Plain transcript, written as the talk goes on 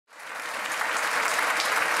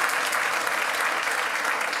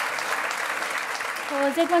Ko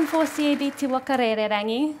Z14 bi te waka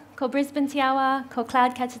rererangi, ko Brisbane te awa, ko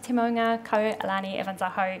Cloudcatcher te maunga, ko Lani Evans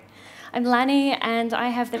aho. I'm Lani, and I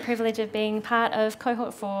have the privilege of being part of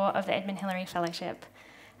Cohort 4 of the Edmund Hillary Fellowship.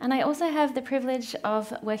 And I also have the privilege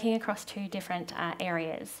of working across two different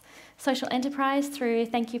areas. Social enterprise through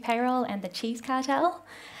Thank You Payroll and the Cheese Cartel,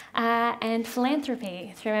 and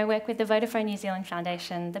philanthropy through my work with the Vodafone New Zealand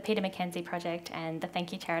Foundation, the Peter Mackenzie Project, and the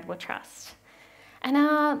Thank You Charitable Trust. And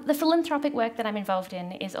the philanthropic work that I'm involved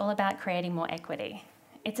in is all about creating more equity.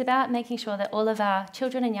 It's about making sure that all of our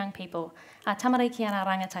children and young people, our tamariki and our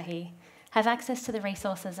rangatahi, have access to the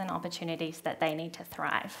resources and opportunities that they need to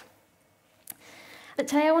thrive. But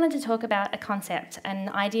today I wanted to talk about a concept, an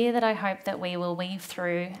idea that I hope that we will weave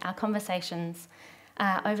through our conversations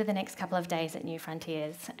over the next couple of days at New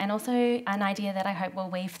Frontiers, and also an idea that I hope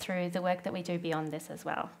will weave through the work that we do beyond this as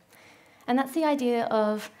well. And that's the idea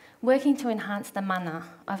of working to enhance the mana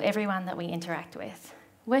of everyone that we interact with,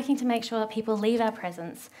 working to make sure that people leave our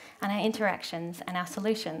presence and our interactions and our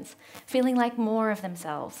solutions feeling like more of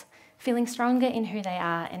themselves, feeling stronger in who they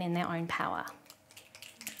are and in their own power.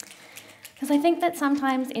 Because I think that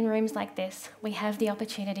sometimes in rooms like this, we have the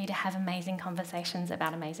opportunity to have amazing conversations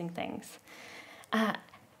about amazing things.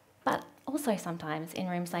 But also sometimes in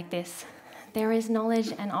rooms like this, there is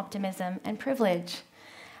knowledge and optimism and privilege.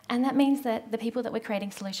 And that means that the people that we're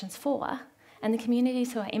creating solutions for and the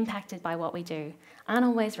communities who are impacted by what we do aren't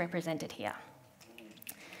always represented here.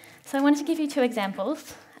 So I wanted to give you two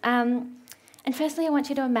examples. And firstly, I want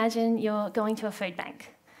you to imagine you're going to a food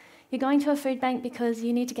bank. You're going to a food bank because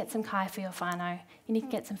you need to get some kai for your whānau, you need to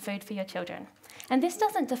get some food for your children. And this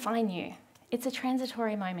doesn't define you. It's a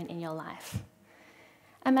transitory moment in your life.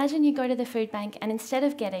 Imagine you go to the food bank and instead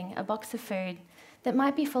of getting a box of food that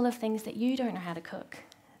might be full of things that you don't know how to cook,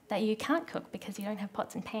 that you can't cook because you don't have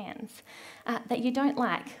pots and pans, that you don't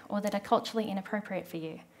like or that are culturally inappropriate for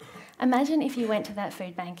you. Imagine if you went to that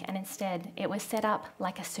food bank and instead it was set up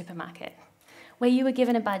like a supermarket, where you were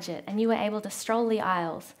given a budget and you were able to stroll the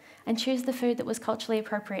aisles and choose the food that was culturally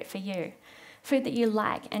appropriate for you, food that you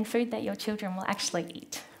like and food that your children will actually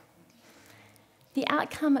eat. The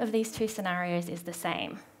outcome of these two scenarios is the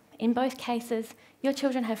same. In both cases, your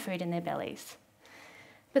children have food in their bellies.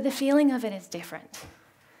 But the feeling of it is different.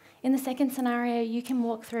 In the second scenario, you can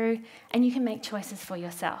walk through and you can make choices for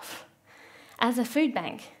yourself. As a food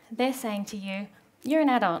bank, they're saying to you, you're an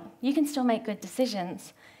adult, you can still make good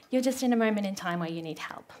decisions, you're just in a moment in time where you need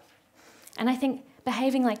help. And I think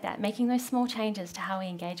behaving like that, making those small changes to how we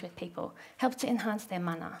engage with people, helps to enhance their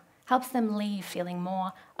mana, helps them leave feeling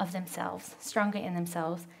more of themselves, stronger in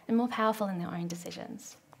themselves, and more powerful in their own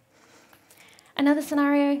decisions. Another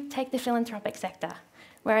scenario, take the philanthropic sector,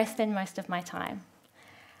 where I spend most of my time.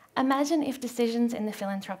 Imagine if decisions in the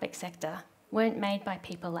philanthropic sector weren't made by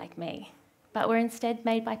people like me, but were instead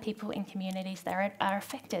made by people in communities that are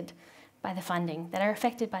affected by the funding, that are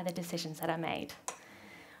affected by the decisions that are made.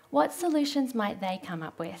 What solutions might they come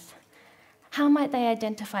up with? How might they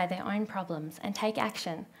identify their own problems and take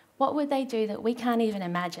action? What would they do that we can't even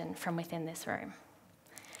imagine from within this room?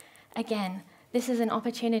 Again, this is an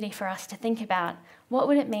opportunity for us to think about what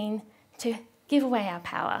would it mean to give away our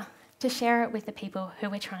power, to share it with the people who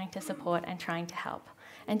we're trying to support and trying to help,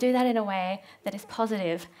 and do that in a way that is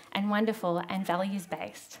positive and wonderful and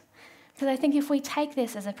values-based. Because I think if we take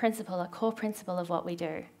this as a principle, a core principle of what we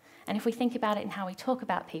do, and if we think about it in how we talk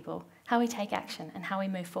about people, how we take action, and how we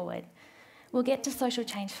move forward, we'll get to social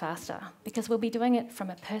change faster, because we'll be doing it from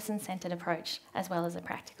a person-centred approach as well as a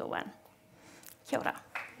practical one. Kia ora.